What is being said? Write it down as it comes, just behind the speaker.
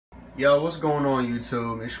Yo, what's going on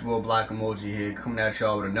YouTube? It's your boy Black Emoji here, coming at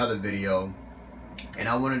y'all with another video. And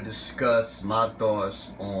I want to discuss my thoughts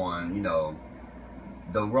on,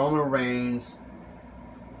 the Roman Reigns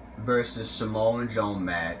versus Samoa Joe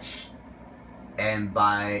match, and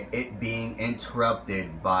by it being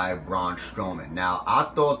interrupted by Braun Strowman. Now, I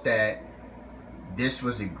thought that this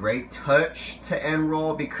was a great touch to end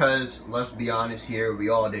Raw because, let's be honest here, we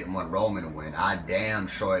all didn't want Roman to win. I damn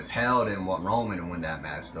sure as hell didn't want Roman to win that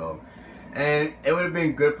match though. And it would have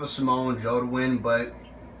been good for Samoa Joe to win, but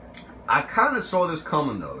I kind of saw this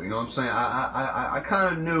coming though, you know what I'm saying? I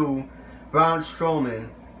kind of knew Braun Strowman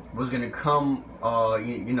was going to come,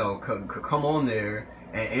 come on there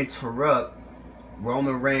and interrupt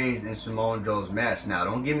Roman Reigns and Samoa Joe's match. Now,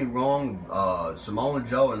 don't get me wrong, Samoa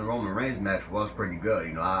Joe and the Roman Reigns match was pretty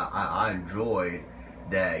good. I enjoyed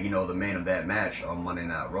that, the man of that match on Monday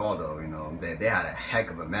Night Raw, though. They had a heck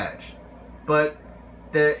of a match. But,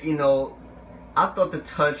 I thought the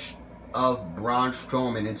touch of Braun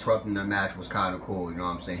Strowman interrupting the match was kind of cool, you know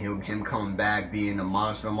what I'm saying? Him coming back, being a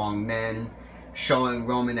monster among men, showing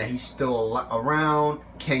Roman that he's still around,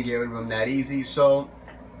 can't get rid of him that easy. So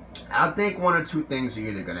I think one or two things are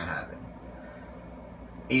either going to happen.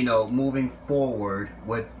 Moving forward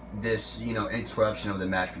with this, interruption of the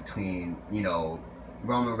match between,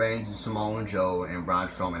 Roman Reigns and Samoa Joe and Braun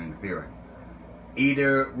Strowman interfering.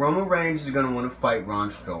 Either Roman Reigns is going to want to fight Braun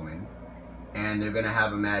Strowman, and they're going to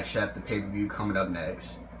have a match at the pay-per-view coming up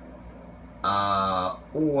next.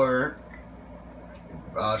 Or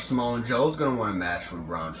Samoa Joe's going to want a match with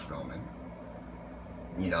Braun Strowman.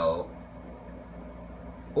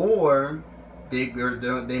 Or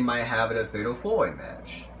they might have it a Fatal 4-Way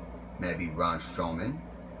match. Maybe Braun Strowman,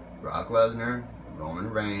 Brock Lesnar, Roman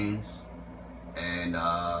Reigns, and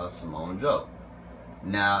Samoa Joe.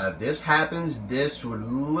 Now, if this happens, this would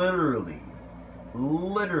literally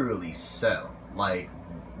sell. The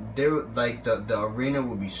arena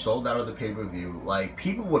would be sold out of the pay-per-view.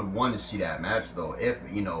 People would want to see that match though, if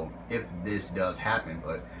this does happen.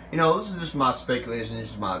 But this is just my speculation,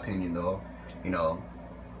 this is my opinion though.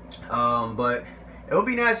 But it'll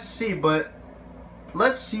be nice to see. But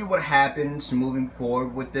let's see what happens moving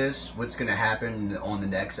forward with this. What's gonna happen on the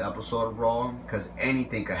next episode of Raw? Because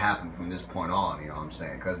anything could happen from this point on. You know what I'm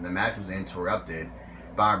saying? Because the match was interrupted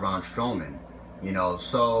by Braun Strowman.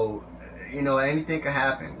 So anything could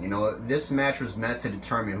happen. This match was meant to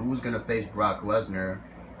determine who's gonna face Brock Lesnar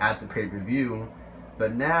at the pay-per-view.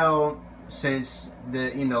 But now, since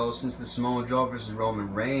the Samoa Joe versus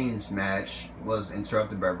Roman Reigns match was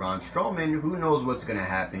interrupted by Braun Strowman, who knows what's gonna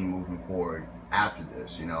happen moving forward after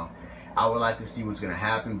this? I would like to see what's gonna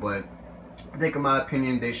happen, but I think, in my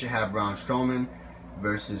opinion, they should have Braun Strowman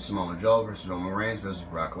versus Samoa Joe versus Roman Reigns versus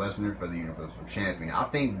Brock Lesnar for the Universal Champion. I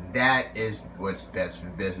think that is what's best for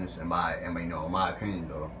business in my opinion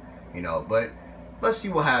though. But let's see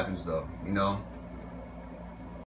what happens though.